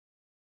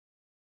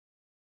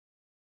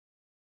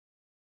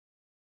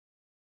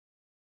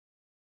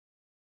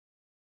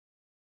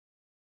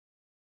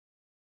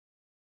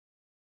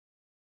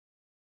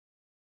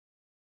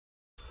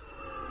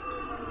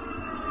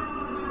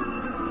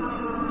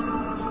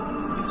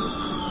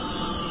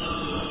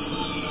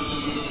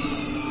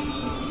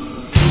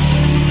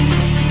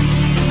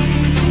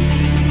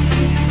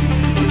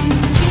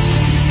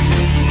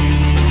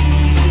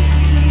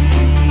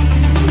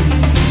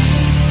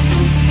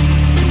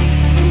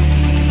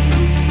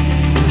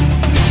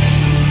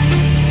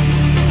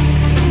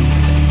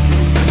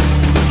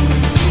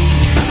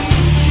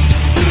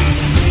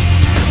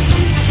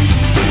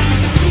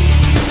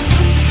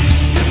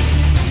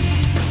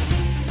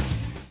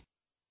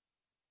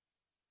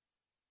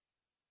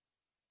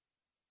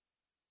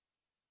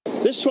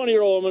This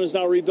 20-year-old woman is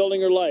now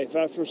rebuilding her life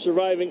after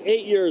surviving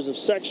 8 years of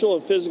sexual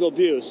and physical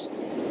abuse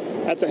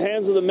at the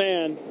hands of the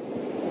man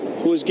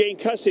who has gained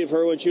custody of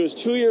her when she was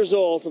 2 years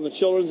old from the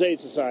Children's Aid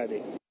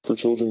Society. For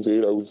Children's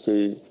Aid, I would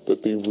say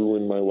that they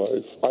ruined my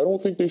life. I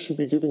don't think they should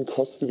be giving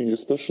custody,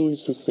 especially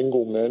to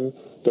single men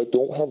that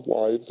don't have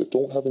wives, that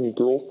don't have any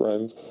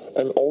girlfriends,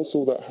 and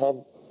also that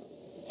have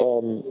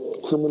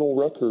criminal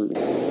record.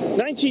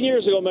 19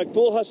 years ago, Mac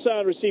Bool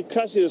Hassan received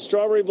custody of the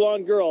strawberry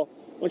blonde girl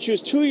when she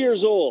was 2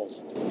 years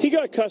old. He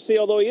got custody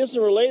although he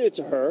isn't related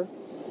to her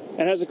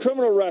and has a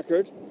criminal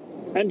record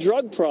and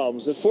drug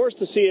problems that forced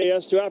the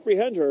CAS to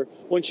apprehend her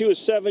when she was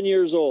 7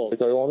 years old.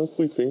 I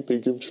honestly think they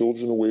give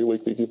children away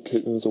like they give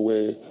kittens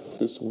away.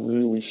 This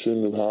really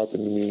shouldn't have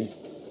happened to me.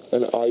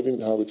 And I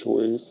didn't have a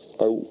choice.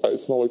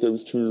 It's not like I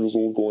was 2 years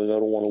old going, I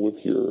don't want to live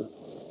here.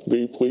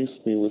 They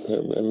placed me with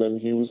him, and then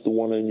he was the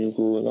one I knew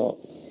growing up.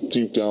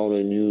 Deep down,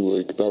 I knew,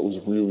 like, that was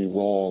really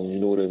wrong, you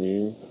know what I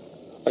mean?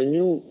 I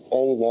knew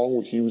all along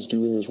what he was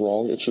doing was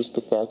wrong. It's just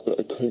the fact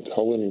that I couldn't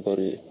tell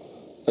anybody.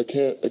 I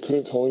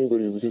couldn't tell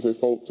anybody because I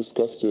felt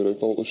disgusted. I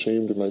felt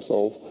ashamed of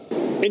myself.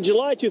 In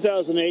July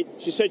 2008,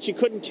 she said she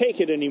couldn't take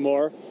it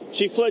anymore.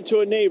 She fled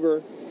to a neighbor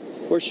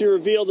where she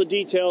revealed the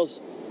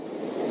details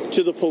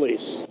to the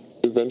police.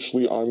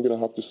 Eventually, I'm going to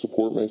have to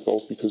support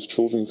myself because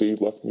Children's Aid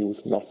left me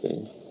with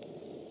nothing.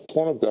 I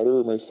want to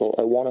better myself.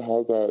 I want to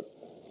have that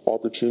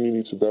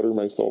opportunity to better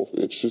myself.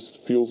 It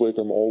just feels like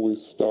I'm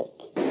always stuck.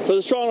 For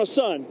the Toronto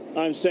Sun,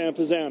 I'm Sam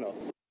Pazzano.